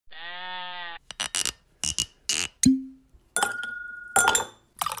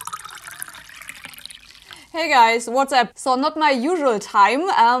Hey guys, what's up? So not my usual time,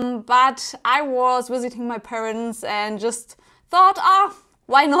 but I was visiting my parents and just thought,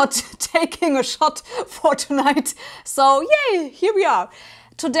 why not taking a shot for tonight? So yay, here we are.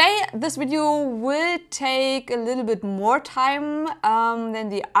 Today this video will take a little bit more time than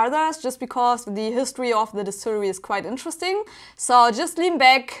the others, just because the history of the distillery is quite interesting. So just lean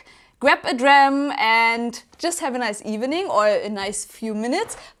back, grab a dram and just have a nice evening or a nice few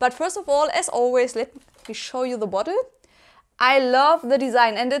minutes. But first of all, as always, let me show you the bottle. I love the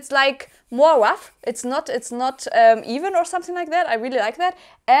design and it's like more rough. It's not even or something like that. I really like that.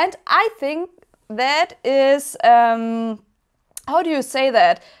 And I think that is, how do you say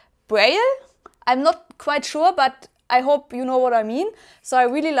that? Braille? I'm not quite sure, but I hope you know what I mean. So I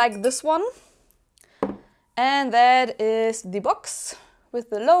really like this one. And that is the box with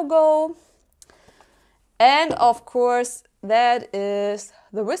the logo. And of course, that is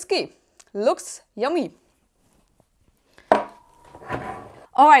the whiskey. Looks yummy.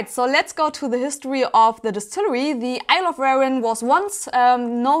 Alright, so let's go to the history of the distillery. The Isle of Arran was once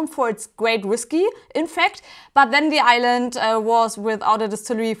known for its great whiskey, in fact, but then the island was without a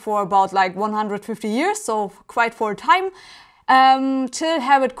distillery for about like 150 years, so quite for a time. Till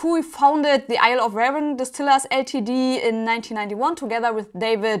Herbert Curry founded the Isle of Arran Distillers Ltd. In 1991 together with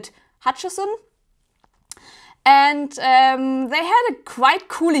David Hutchison. And they had a quite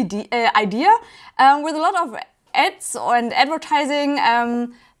cool idea with a lot of ads and advertising.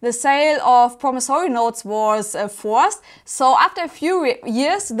 The sale of promissory notes was forced. So after a few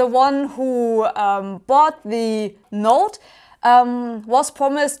years, the one who bought the note was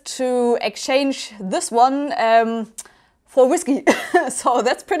promised to exchange this one for whiskey. So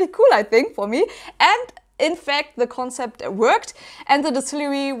that's pretty cool, I think, for me. And in fact, the concept worked and the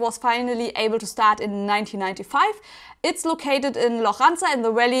distillery was finally able to start in 1995. It's located in Loch Ransa in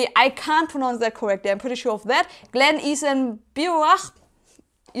the valley. I can't pronounce that correctly, I'm pretty sure of that. Glen Isen Biorach.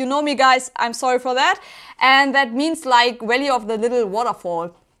 You know me, guys, I'm sorry for that. And that means like Valley of the Little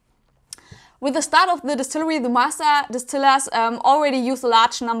Waterfall. With the start of the distillery, the master distillers already used a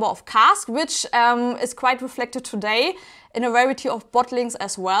large number of casks, which is quite reflected today in a variety of bottlings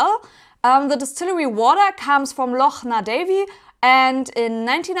as well. The distillery water comes from Loch na Davy, and in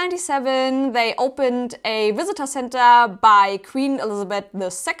 1997 they opened a visitor center by Queen Elizabeth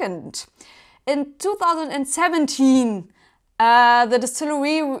II. In 2017 the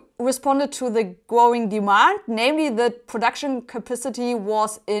distillery responded to the growing demand, namely the production capacity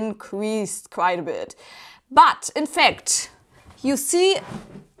was increased quite a bit. But in fact, you see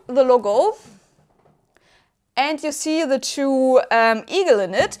the logo and you see the two eagle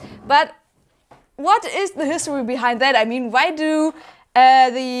in it, but what is the history behind that? I mean, why do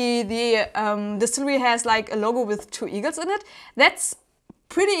the distillery has like a logo with two eagles in it? That's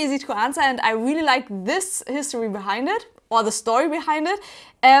pretty easy to answer, and I really like this history behind it, or the story behind it.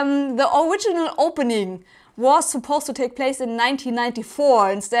 The original opening was supposed to take place in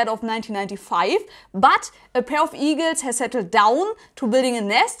 1994 instead of 1995, but a pair of eagles has settled down to building a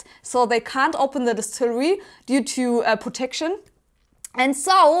nest, so they can't open the distillery due to protection. And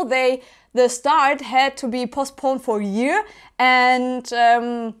so the start had to be postponed for a year, and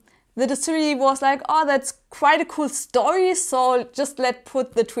the distillery was like, oh, that's quite a cool story, so just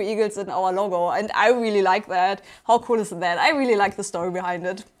put the two eagles in our logo. And I really like that. How cool is that? I really like the story behind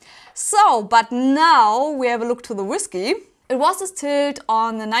it. So, but now we have a look to the whiskey. It was distilled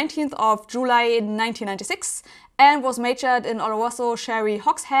on the 19th of July in 1996 and was matured in Oloroso Sherry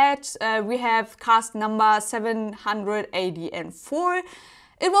Hogshead. We have cask number 784.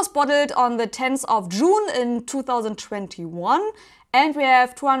 It was bottled on the 10th of June in 2021. And we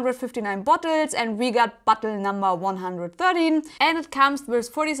have 259 bottles and we got bottle number 113. And it comes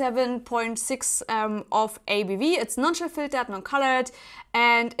with 47.6 of ABV. It's non-chill filtered, non-colored,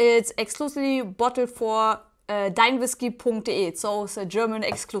 and it's exclusively bottled for deinwhisky.de. So it's a German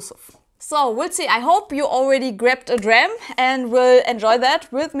exclusive. So we'll see. I hope you already grabbed a dram and will enjoy that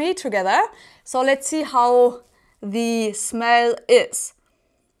with me together. So let's see how the smell is.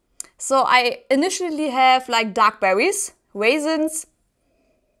 So I initially have like dark berries, raisins,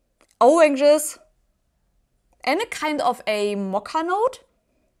 oranges, and a kind of a mocha note.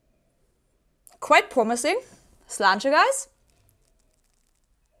 Quite promising. Sláinte, guys.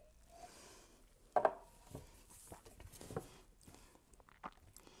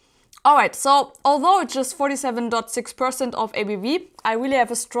 Alright, so although it's just 47.6% of ABV, I really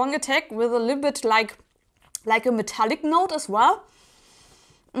have a strong attack with a little bit like a metallic note as well.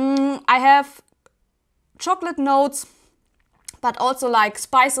 I have chocolate notes, but also like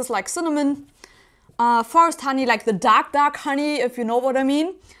spices like cinnamon, forest honey, like the dark honey, if you know what I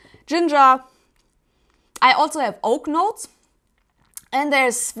mean, ginger, I also have oak notes. And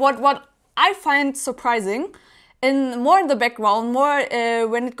there's what I find surprising, more in the background, more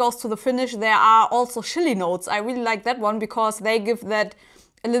when it goes to the finish, there are also chili notes. I really like that one because they give that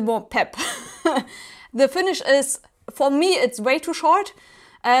a little more pep. The finish is, for me, it's way too short.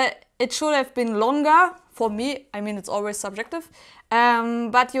 It should have been longer. For me, I mean, it's always subjective.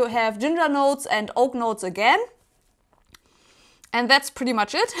 But you have ginger notes and oak notes again. And that's pretty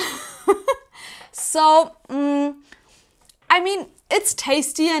much it. So, I mean, it's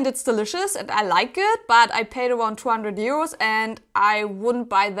tasty and it's delicious and I like it, but I paid around 200 euros and I wouldn't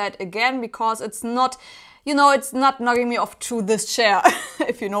buy that again because it's not, you know, it's not knocking me off to this chair,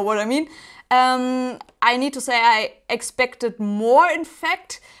 if you know what I mean. I need to say I expected more, in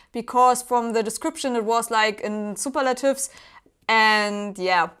fact, because from the description it was like in superlatives, and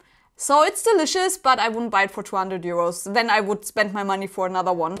yeah. So it's delicious, but I wouldn't buy it for 200 euros. Then I would spend my money for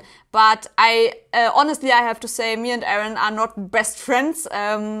another one. But honestly, I have to say, me and Arran are not best friends.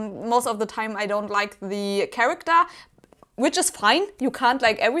 Most of the time I don't like the character, which is fine. You can't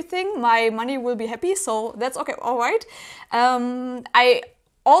like everything. My money will be happy, so that's okay, all right. I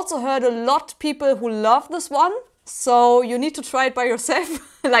also heard a lot of people who love this one, so you need to try it by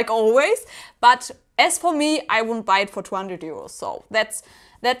yourself, like always. But as for me, I wouldn't buy it for 200 euros. So that's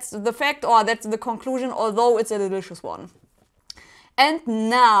the fact, or that's the conclusion, although it's a delicious one. And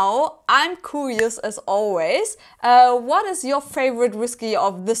now I'm curious, as always, what is your favorite whiskey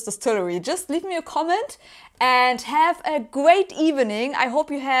of this distillery? Just leave me a comment and have a great evening. I hope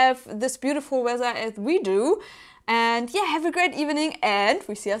you have this beautiful weather as we do. And yeah, have a great evening and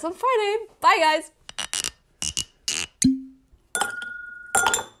we see us on Friday. Bye guys!